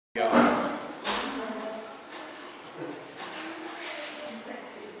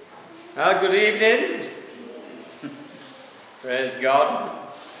Well, good evening. Praise God.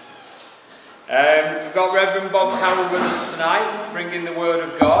 We've got Reverend Bob Carroll with us tonight, bringing the Word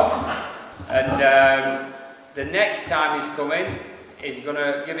of God. And the next time he's coming, he's going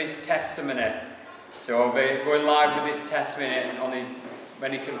to give his testimony. So I'll be going live with his testimony on his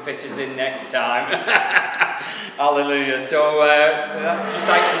when he can fit us in next time. Hallelujah. So I'd just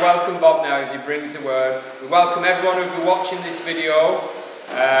like to welcome Bob now as he brings the Word. We welcome everyone who'll be watching this video.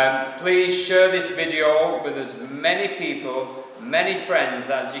 Please share this video with as many people, many friends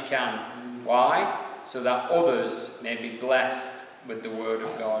as you can. Why? So that others may be blessed with the Word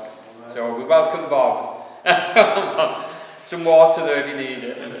of God. So we welcome Bob. Some water there if you need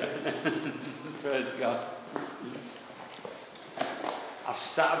it. Praise God. I've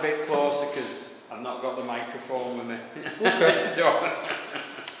sat a bit closer because I've not got the microphone with me. Okay. So.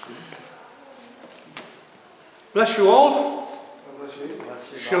 Bless you all. Bless you.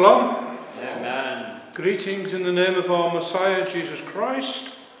 Shalom. Amen. Greetings in the name of our Messiah, Jesus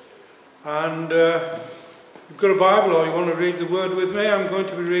Christ. And you've got a Bible or you want to read the Word with me, I'm going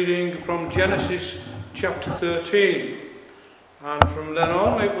to be reading from Genesis chapter 13. And from then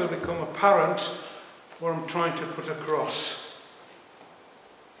on it will become apparent what I'm trying to put across.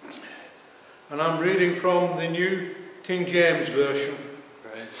 And I'm reading from the New King James Version.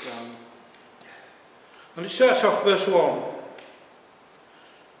 Praise God. And it starts off verse 1.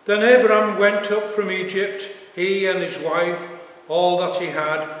 Then Abraham went up from Egypt, he and his wife, all that he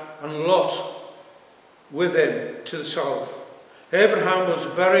had, and Lot with him to the south. Abraham was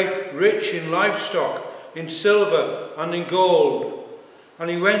very rich in livestock, in silver and in gold.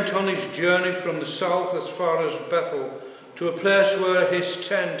 And he went on his journey from the south as far as Bethel, to a place where his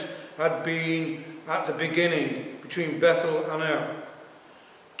tent had been at the beginning, between Bethel and Ai,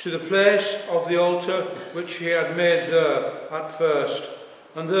 to the place of the altar which he had made there at first.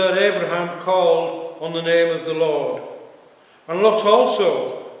 And there Abraham called on the name of the Lord. And Lot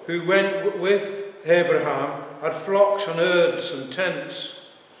also, who went with Abraham, had flocks and herds and tents.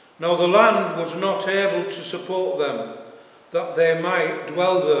 Now the land was not able to support them, that they might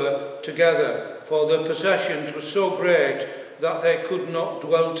dwell there together, for their possessions were so great that they could not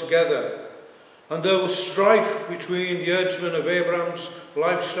dwell together. And there was strife between the herdsmen of Abraham's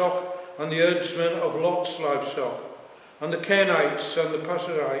livestock and the herdsmen of Lot's livestock, and the Canaanites and the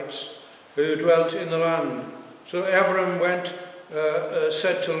Perizzites who dwelt in the land. So Abraham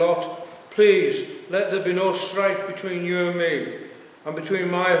said to Lot, "Please, let there be no strife between you and me, and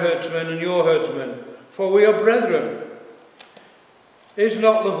between my herdsmen and your herdsmen, for we are brethren. Is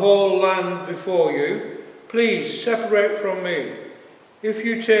not the whole land before you? Please separate from me. If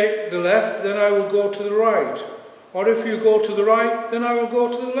you take the left, then I will go to the right. Or if you go to the right, then I will go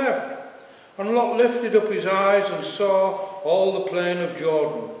to the left." And Lot lifted up his eyes and saw all the plain of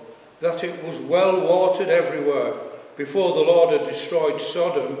Jordan, that it was well watered everywhere, before the Lord had destroyed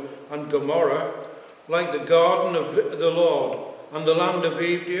Sodom and Gomorrah, like the garden of the Lord, and the land of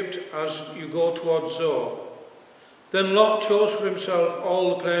Egypt as you go towards Zoar. Then Lot chose for himself all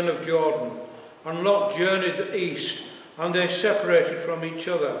the plain of Jordan, and Lot journeyed east, and they separated from each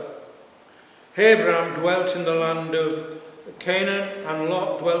other. Abraham dwelt in the land of Canaan, and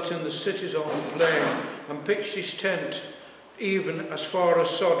Lot dwelt in the cities on the plain, and pitched his tent even as far as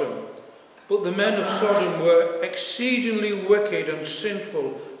Sodom. But the men of Sodom were exceedingly wicked and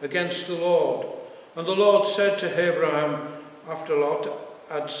sinful against the Lord. And the Lord said to Abraham, after Lot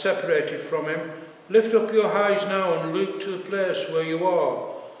had separated from him, "Lift up your eyes now and look to the place where you are,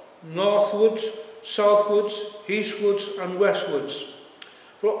 northwards, southwards, eastwards and westwards,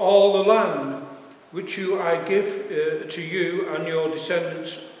 for all the land which I give to you and your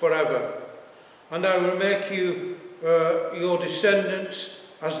descendants forever. And I will make you your descendants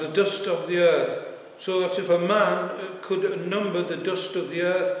as the dust of the earth, so that if a man could number the dust of the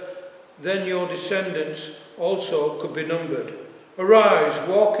earth, then your descendants also could be numbered. Arise,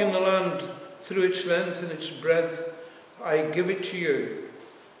 walk in the land through its length and its breadth, I give it to you."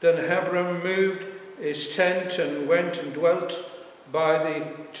 Then Abraham moved his tent and went and dwelt by the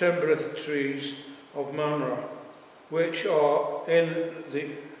terebinth trees of Mamre, which are in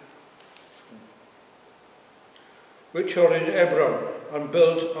Hebron, and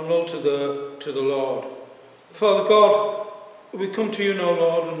built an altar there to the Lord. Father God, we come to you now,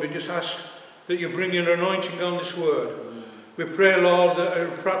 Lord, and we just ask that you bring your anointing on this word. We pray, Lord, that it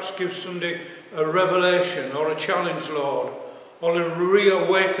will perhaps give somebody a revelation or a challenge, Lord, or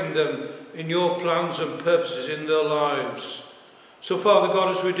reawaken them in your plans and purposes in their lives. So, Father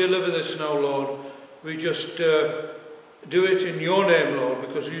God, as we deliver this now, Lord, we just do it in your name, Lord,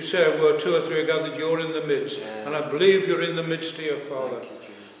 because you say where two or three are gathered, you're in the midst. Yes. And I believe you're in the midst here, Father.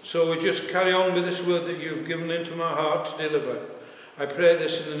 So we just carry on with this word that you've given into my heart to deliver. I pray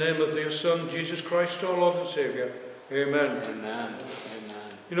this in the name of your Son, Jesus Christ, our Lord and Saviour. Amen. Amen. Amen.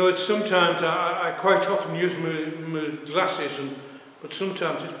 You know, it's sometimes I quite often use my glasses, but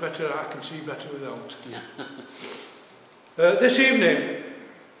sometimes it's better, I can see better without. This evening,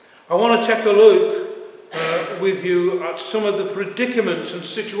 I want to take a look with you at some of the predicaments and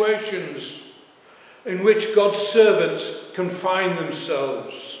situations in which God's servants can find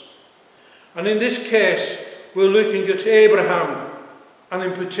themselves. And in this case, we're looking at Abraham, and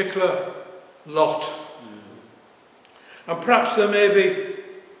in particular, Lot. And perhaps there may be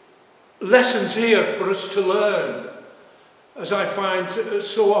lessons here for us to learn, as I find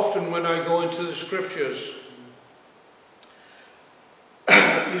so often when I go into the scriptures.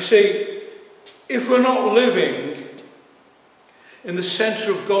 You see, if we're not living in the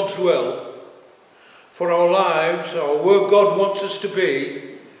centre of God's will for our lives, or where God wants us to be,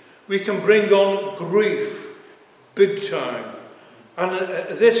 we can bring on grief big time. And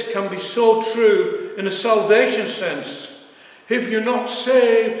this can be so true in a salvation sense. If you're not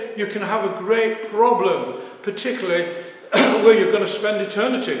saved, you can have a great problem, particularly where you're going to spend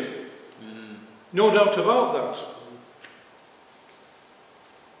eternity. No doubt about that.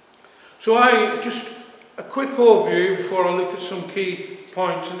 So just a quick overview before I look at some key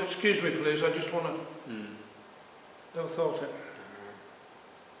points, and excuse me please, I just want to have a thought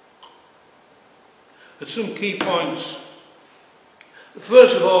at some key points.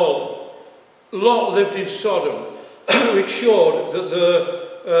 First of all, Lot lived in Sodom, which showed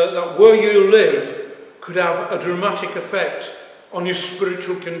that where you live could have a dramatic effect on your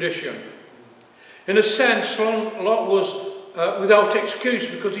spiritual condition. In a sense, Lot was without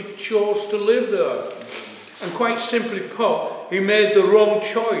excuse because he chose to live there. And quite simply put, he made the wrong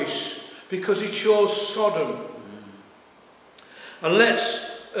choice because he chose Sodom. And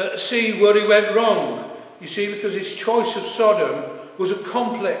let's see where he went wrong. You see, because his choice of Sodom was a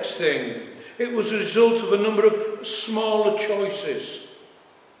complex thing. It was a result of a number of smaller choices.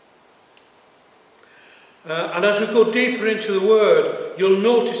 And as we go deeper into the word, you'll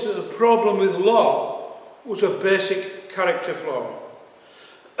notice that the problem with Lot was a basic character flaw.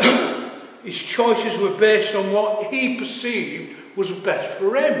 His choices were based on what he perceived was best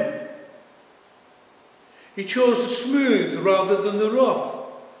for him. He chose the smooth rather than the rough.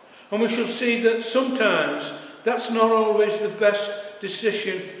 And we shall see that sometimes that's not always the best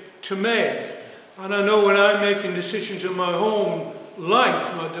decision to make. And I know when I'm making decisions in my home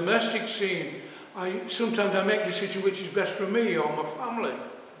life, my domestic scene, sometimes I make decisions which is best for me or my family.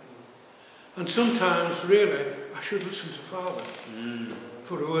 And sometimes, really, I should listen to Father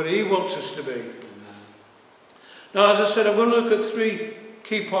for where he wants us to be. Now, as I said, I'm going to look at three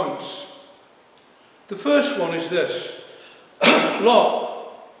key points. The first one is this. Lot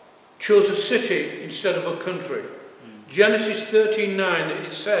chose a city instead of a country. Genesis 13:9,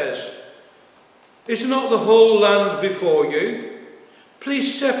 it says, "Is not the whole land before you?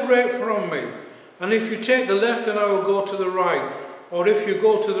 Please separate from me. And if you take the left, then I will go to the right. Or if you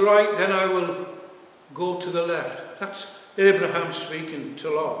go to the right, then I will go to the left." That's Abraham speaking to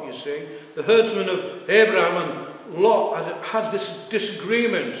Lot, you see. The herdsmen of Abraham and Lot had this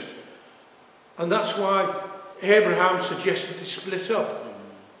disagreement. And that's why Abraham suggested they split up.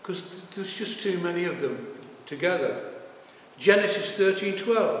 Because there's just too many of them together. Genesis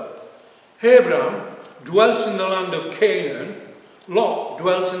 13:12. Abraham dwelt in the land of Canaan. Lot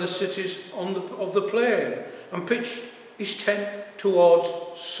dwelt in the cities of the plain and pitched his tent towards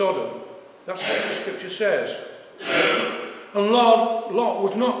Sodom. That's what the scripture says. And Lot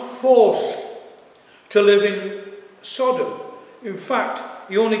was not forced to live in Sodom. In fact,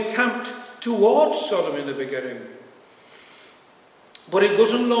 he only camped towards Sodom in the beginning. But it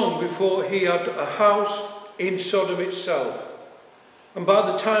wasn't long before he had a house in Sodom itself. And by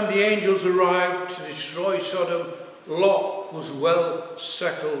the time the angels arrived to destroy Sodom, Lot was well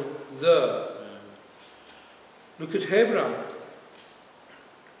settled there. Look at Abraham.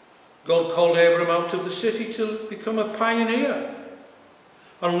 God called Abraham out of the city to become a pioneer.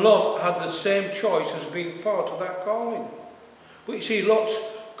 And Lot had the same choice as being part of that calling. But you see, Lot's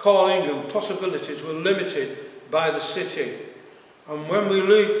calling and possibilities were limited by the city. And when he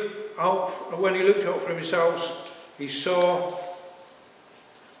looked out from his house, he saw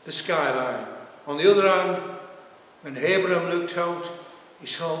the skyline. On the other hand, when Abraham looked out, he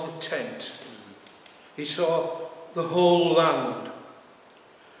saw the tent. He saw the whole land.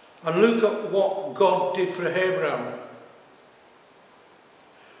 And look at what God did for Abraham.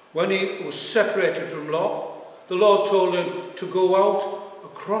 When he was separated from Lot, the Lord told him to go out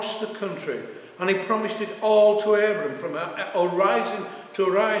across the country And he promised it all to Abram, from horizon to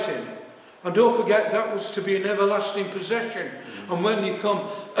horizon. And don't forget, that was to be an everlasting possession. And when you come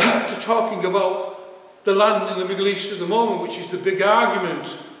to talking about the land in the Middle East at the moment, which is the big argument,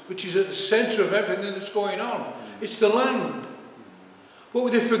 which is at the centre of everything that's going on, it's the land.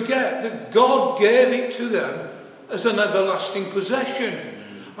 But they forget that God gave it to them as an everlasting possession.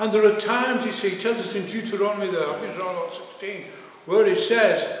 And there are times, you see, it tells us in Deuteronomy there, I think it's around about 16, where it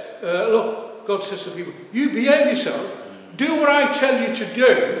says, look, God says to people, you behave yourself, do what I tell you to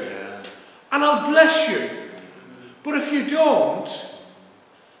do, and I'll bless you. But if you don't,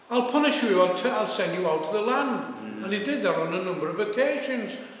 I'll punish you, I'll send you out to the land. And he did that on a number of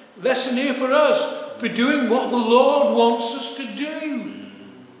occasions. Lesson here for us, be doing what the Lord wants us to do.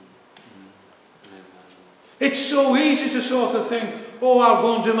 It's so easy to sort of think, oh, I'll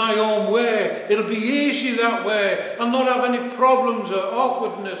go and do my own way. It'll be easy that way. I'll not have any problems or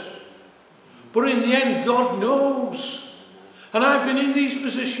awkwardness. But in the end, God knows. And I've been in these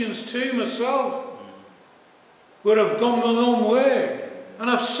positions too myself, where I've gone my own way and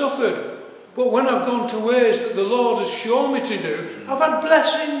I've suffered. But when I've gone to ways that the Lord has shown me to do, I've had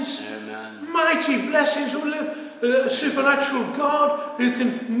blessings. Amen. Mighty blessings. We live a supernatural God who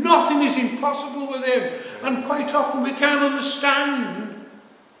can, nothing is impossible with him. And quite often we can't understand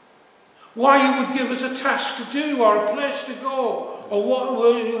why you would give us a task to do or a place to go or what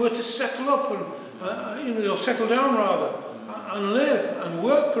we're to settle up and or settle down rather and live and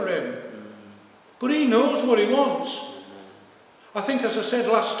work for him. But he knows what he wants. I think, as I said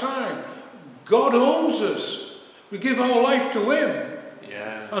last time, God owns us. We give our life to him.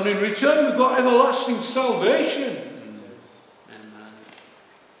 Yeah. And in return we've got everlasting salvation. Amen.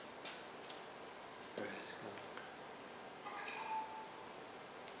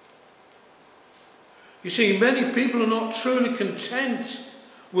 You see, many people are not truly content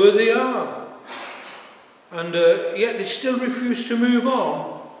where they are. And yet they still refuse to move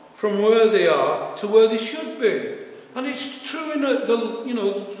on from where they are to where they should be. And it's true in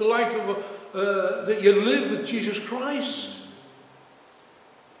the life of that you live with Jesus Christ.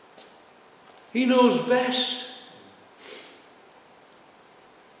 He knows best.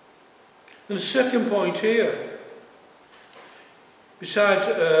 And the second point here, besides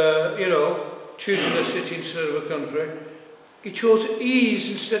choosing a city instead of a country, he chose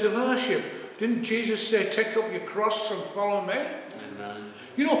ease instead of hardship. Didn't Jesus say, take up your cross and follow me? Amen.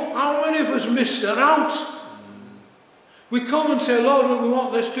 You know, how many of us miss that out? We come and say, Lord, we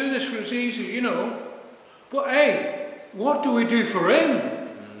want this, do this for it's easy, you know. But hey, what do we do for him?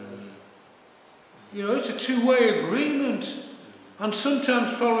 You know, it's a two-way agreement. And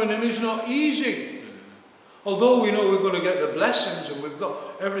sometimes following him is not easy. Although we know we're going to get the blessings and we've got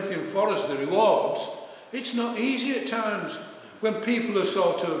everything for us, the rewards, it's not easy at times when people are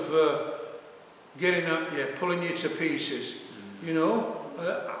sort of getting at you, pulling you to pieces, you know.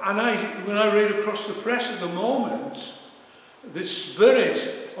 And when I read across the press at the moment, the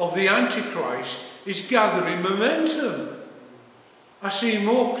spirit of the Antichrist is gathering momentum. I see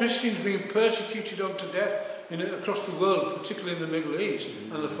more Christians being persecuted unto death across the world, particularly in the Middle East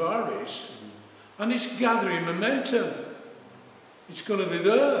and the Far East. And it's gathering momentum. It's going to be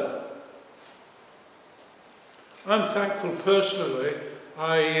there. I'm thankful personally.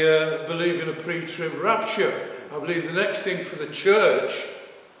 I believe in a pre-trib rapture. I believe the next thing for the church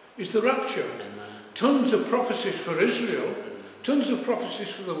is the rapture. Amen. Tons of prophecies for Israel. Tons of prophecies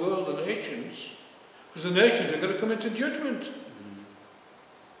for the world and nations. Because the nations are going to come into judgment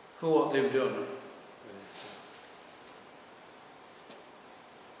for what they've done.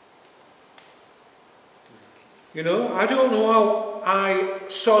 You know, I don't know how high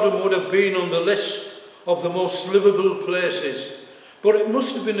Sodom would have been on the list of the most livable places, but it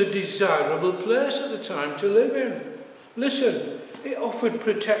must have been a desirable place at the time to live in. Listen, it offered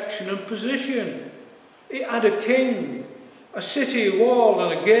protection and position. It had a king, a city, a wall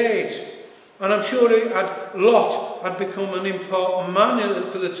and a gate. And I'm sure Lot had become an important man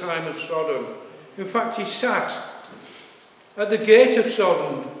for the time of Sodom. In fact, he sat at the gate of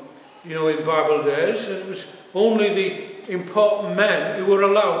Sodom, you know, in Bible days, and it was only the important men who were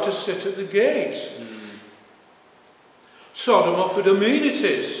allowed to sit at the gate. Sodom offered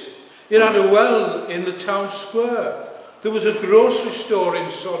amenities. It had a well in the town square. There was a grocery store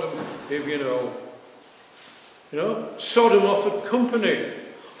in Sodom, if you know. You know, Sodom offered company.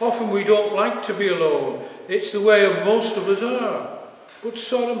 Often we don't like to be alone. It's the way of most of us are. But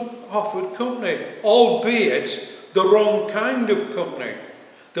Sodom offered company, albeit the wrong kind of company.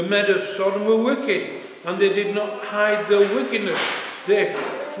 The men of Sodom were wicked, and they did not hide their wickedness. They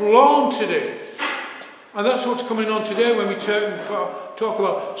flaunted it. And that's what's coming on today when we talk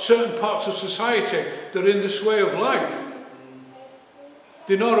about certain parts of society that are in this way of life.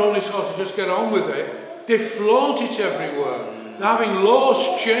 They not only sort of just get on with it, they flaunt it everywhere. They're having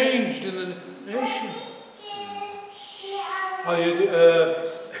laws changed in the nation. I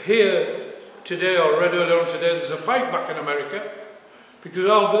hear today, or read earlier on today, there's a fight back in America because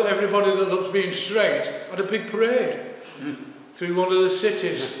everybody that loves being straight had a big parade through one of the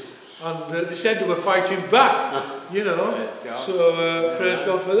cities. And they said they were fighting back, you know. So praise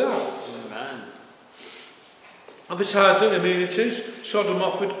God for that. Amen. And besides that, amenities, Sodom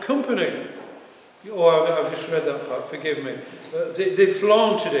offered company. Oh, I've just read that part, forgive me. They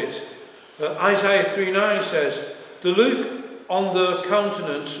flaunted it. Isaiah 3:9 says, the look on their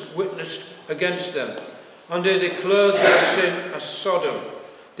countenance witnessed against them, and they declared their sin as Sodom.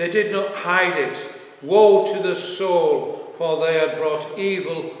 They did not hide it. Woe to the soul, for they had brought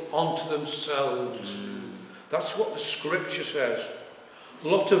evil onto themselves. That's what the scripture says.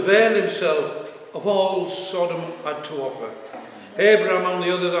 Lot availed himself of all Sodom had to offer. Abraham, on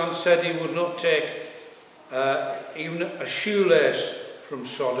the other hand, said he would not take even a shoelace from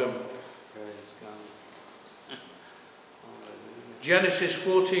Sodom. Genesis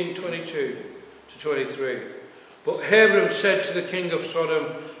 14:22 to 23. But Abraham said to the king of Sodom,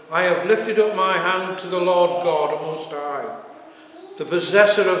 I have lifted up my hand to the Lord God Most High, the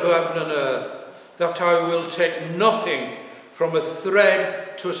possessor of heaven and earth, that I will take nothing from a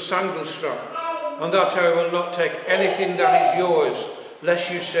thread to a sandal strap, and that I will not take anything that is yours,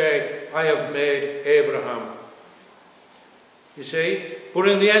 lest you say, I have made Abraham. You see? But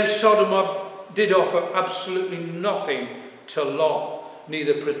in the end, Sodom did offer absolutely nothing to Lot.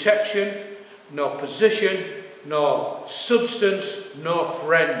 Neither protection, nor position, nor substance, nor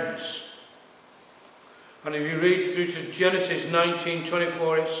friends. And if you read through to Genesis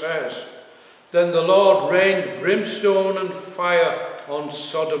 19:24, it says, Then the Lord rained brimstone and fire on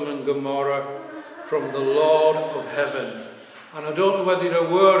Sodom and Gomorrah from the Lord of heaven. And I don't know whether you're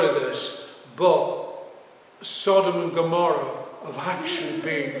aware of this, but Sodom and Gomorrah have actually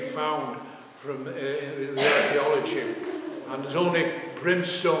been found from the archaeology. And there's only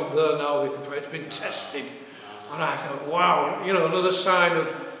brimstone there now. It's been tested. And I thought, wow, you know, another sign of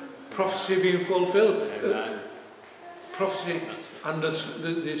prophecy being fulfilled. Prophecy and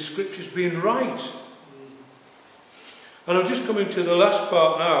the scriptures being right. And I'm just coming to the last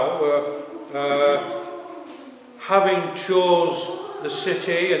part now, where having chose the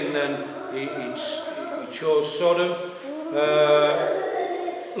city and then he chose Sodom,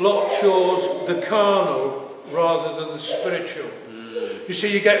 Lot chose the carnal rather than the spiritual. You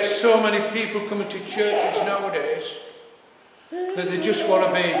see, you get so many people coming to churches nowadays that they just want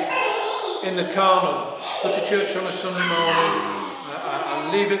to be in the carnal. Go to church on a Sunday morning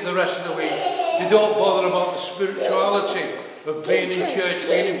and leave it the rest of the week. They don't bother about the spirituality of being in church,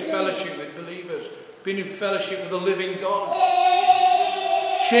 being in fellowship with believers, being in fellowship with the living God.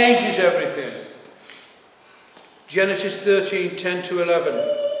 Changes everything. Genesis 13:10 to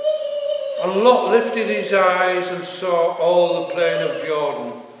 11. And Lot lifted his eyes and saw all the plain of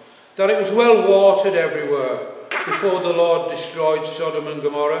Jordan, that it was well watered everywhere, before the Lord destroyed Sodom and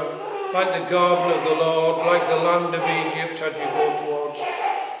Gomorrah, like the garden of the Lord, like the land of Egypt as you go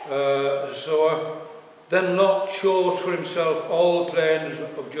towards Zoar. Then Lot chose for himself all the plain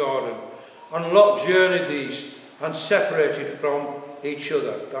of Jordan, and Lot journeyed east and separated from each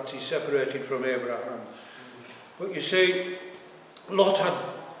other. That he separated from Abraham. But you see, Lot had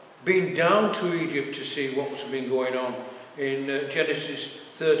been down to Egypt to see what was been going on in Genesis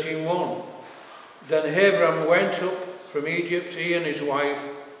 13:1. Then Abraham went up from Egypt, he and his wife,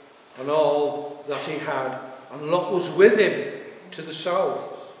 and all that he had, and Lot was with him to the south.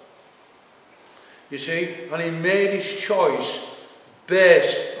 You see, and he made his choice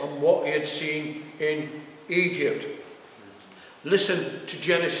based on what he had seen in Egypt. Listen to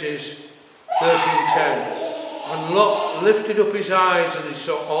Genesis 13:10. And Lot lifted up his eyes and he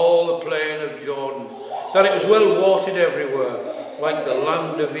saw all the plain of Jordan, that it was well watered everywhere, like the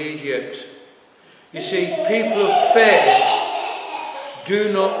land of Egypt. You see, people of faith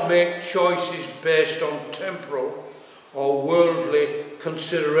do not make choices based on temporal or worldly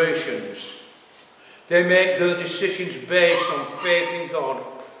considerations. They make their decisions based on faith in God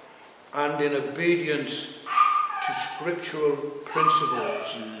and in obedience to scriptural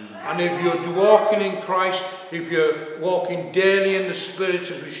principles. And if you're walking in Christ, if you're walking daily in the Spirit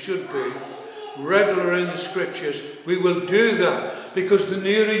as we should be, regular in the scriptures, we will do that, because the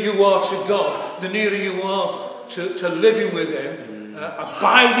nearer you are to God, the nearer you are to living with him,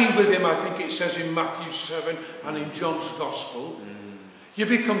 abiding with him, I think it says in Matthew 7 and in John's Gospel, you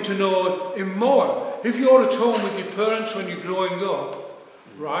become to know him more. if you're at home with your parents when you're growing up,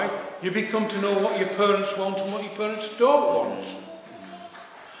 right, you become to know what your parents want and what your parents don't want.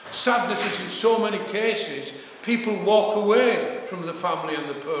 Sadness is in so many cases, people walk away from the family and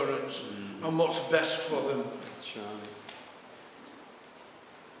the parents and what's best for them. That's right.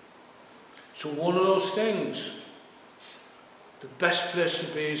 So one of those things, the best place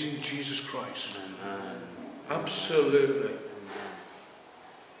to be is in Jesus Christ. Amen. Absolutely. Amen.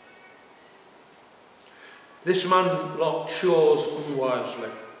 This man Lot chose unwisely.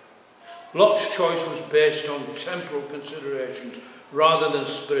 Lot's choice was based on temporal considerations rather than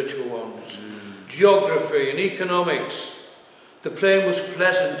spiritual ones. Geography and economics. The plain was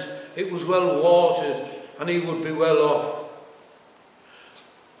pleasant, it was well watered, and he would be well off.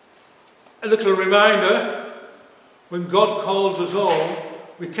 A little reminder, when God calls us home,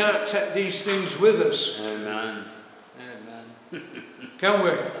 we can't take these things with us. Amen. Amen. Can we?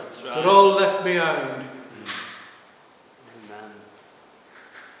 That's right. They're all left behind. Amen.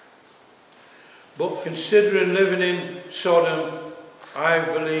 But considering living in Sodom, I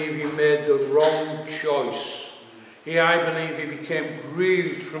believe he made the wrong choice. I believe he became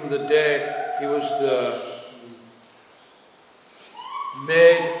grieved from the day he was there.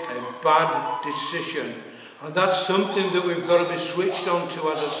 Made a bad decision. And that's something that we've got to be switched on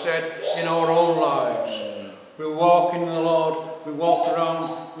to, as I said, in our own lives. We walk in the Lord, we walk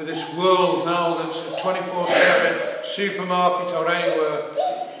around with this world now that's a 24/7 supermarket or anywhere.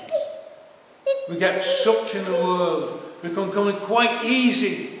 We get sucked in the world. We can come in quite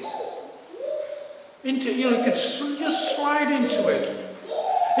easy into, you could just slide into it.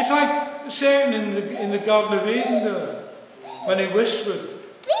 It's like Satan in the Garden of Eden there, when he whispered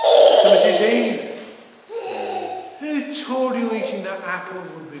to Mrs. Eve, who told you eating that apple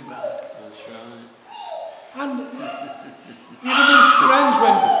would be bad? That's right. And even amongst friends,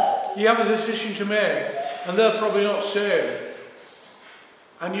 when you have a decision to make, and they're probably not saved,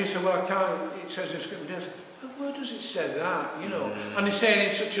 and you say, well, I can't, it says it's going to be this. But where does it say that, And he's saying it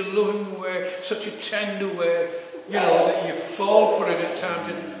in such a loving way, such a tender way, that you fall for it at times.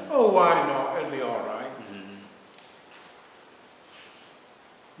 You think, oh, why not? It'll be all right.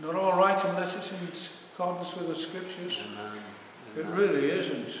 Not all right unless it's in accordance with the scriptures. Amen. It really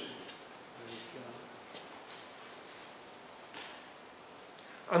isn't.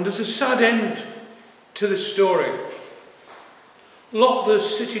 And there's a sad end to the story. Lot, the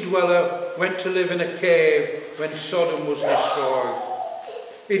city dweller, went to live in a cave when Sodom was destroyed.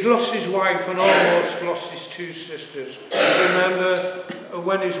 He'd lost his wife and almost lost his two sisters. Remember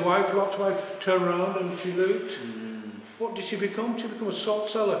when his wife, Lot's wife, turned around and she looked? What did she become? She became a salt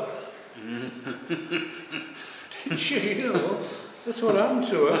cellar. Didn't she? That's what happened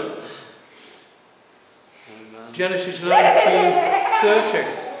to her. Amen. Genesis 19:30.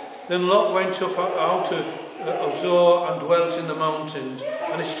 Then Lot went up out of Zoar and dwelt in the mountains,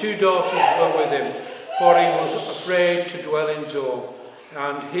 and his two daughters were with him, for he was afraid to dwell in Zoar.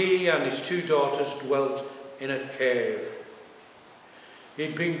 And he and his two daughters dwelt in a cave.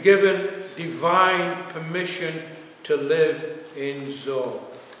 He'd been given divine permission to live in Zoar,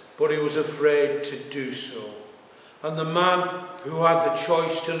 but he was afraid to do so. And the man who had the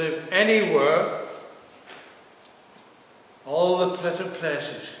choice to live anywhere, all the pleasant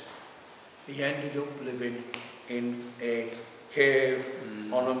places, he ended up living in a cave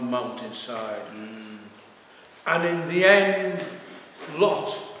on a mountainside. And in the end,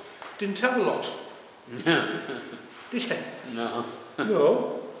 Lot didn't have a lot. Did he? No.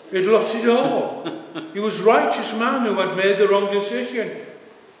 No. He'd lost it all. He was a righteous man who had made the wrong decision.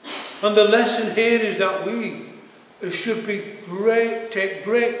 And the lesson here is that we should take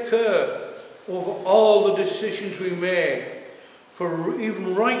great care over all the decisions we make. For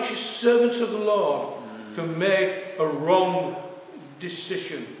even righteous servants of the Lord can make a wrong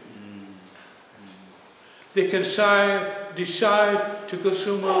decision. They can decide to go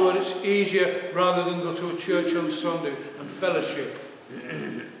somewhere where it's easier rather than go to a church on Sunday and fellowship,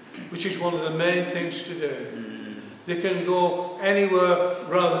 which is one of the main things to do. They can go anywhere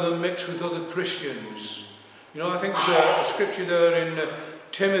rather than mix with other Christians. I think there's a scripture there in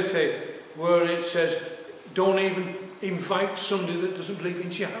Timothy where it says, don't even invite somebody that doesn't believe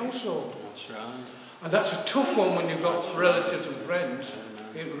into your household. That's right. And that's a tough one when you've got relatives and friends.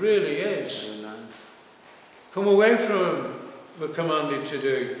 It really is. Amen. Come away from them, we're commanded to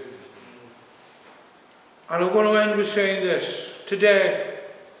do. And I want to end with saying this. Today,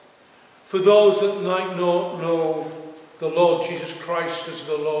 for those that might not know the Lord Jesus Christ as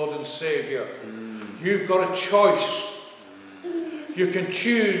the Lord and Saviour, you've got a choice. You can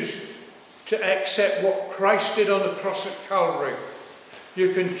choose to accept what Christ did on the cross at Calvary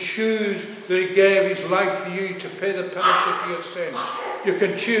You can choose that he gave his life for you to pay the penalty for your sin. You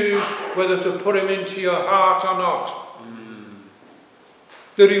can choose whether to put him into your heart or not.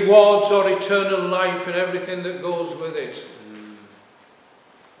 The rewards are eternal life and everything that goes with it.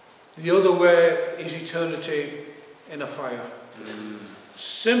 The other way is eternity in a fire.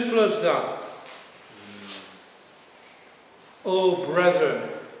 Simple as that. Oh, brethren,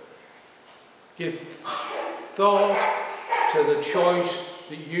 give thought to the choice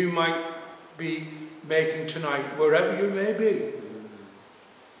that you might be making tonight, wherever you may be.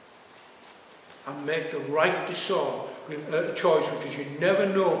 And make the right choice, because you never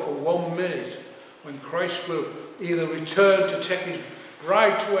know for 1 minute when Christ will either return to take his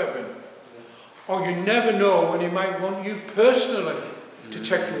bride to heaven, or you never know when he might want you personally to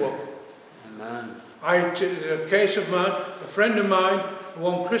take you up. Amen. A case of mine, a friend of mine,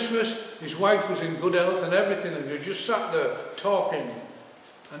 one Christmas, his wife was in good health and everything, and they just sat there talking,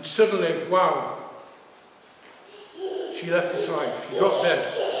 and suddenly, wow, she left this life. She dropped dead.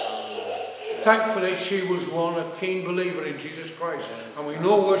 Thankfully, she was a keen believer in Jesus Christ, and we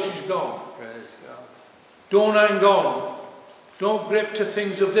know where she's gone. Praise God. Don't hang on. Don't grip to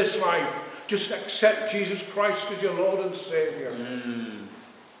things of this life. Just accept Jesus Christ as your Lord and Saviour.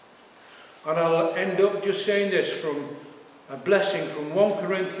 And I'll end up just saying this from a blessing from 1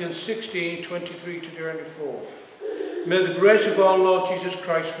 Corinthians 16, 23 to 24. May the grace of our Lord Jesus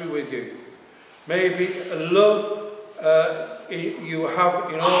Christ be with you. May the love you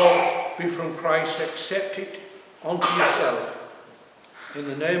have in all be from Christ. Accept it unto yourself. In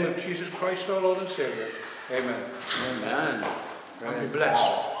the name of Jesus Christ our Lord and Saviour. Amen. Amen. And be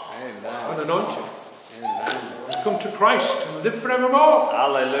blessed. Amen. And anointed. Amen. And come to Christ and live forevermore.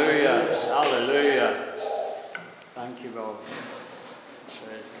 Hallelujah. Hallelujah. Thank you, Bob.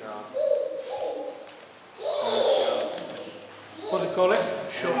 Praise God. Praise God. What do they call it?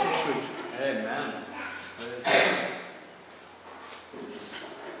 Short and sweet. Amen. Praise God.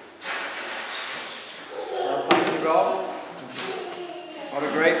 Well, thank you, Rob. What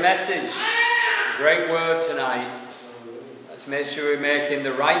a great message. A great word tonight. Let's make sure we're making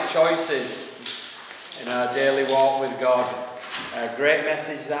the right choices in our daily walk with God. A great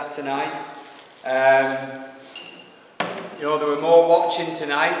message that tonight. You know, there were more watching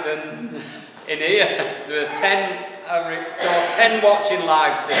tonight than in here. There were 10, I saw 10 watching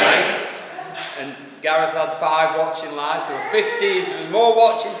live tonight. And Gareth had 5 watching live, so 15. There was more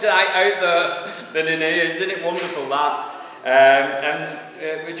watching tonight out there than in here. Isn't it wonderful that?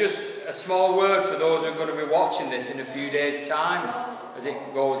 We're just a small word for those who are going to be watching this in a few days' time as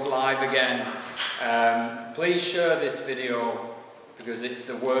it goes live again. Please share this video because it's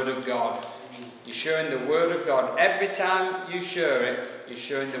the Word of God. You're sharing the Word of God. Every time you share it, you're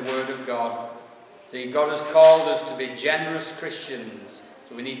sharing the Word of God. See, God has called us to be generous Christians,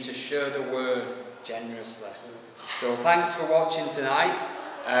 so we need to share the Word generously. So thanks for watching tonight.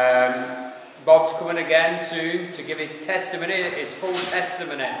 Bob's coming again soon to give his testimony, his full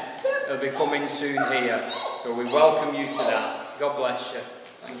testimony. He'll be coming soon here. So we welcome you to that. God bless you.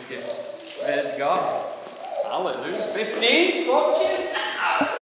 Thank you. Praise God. Hallelujah. 15 watching.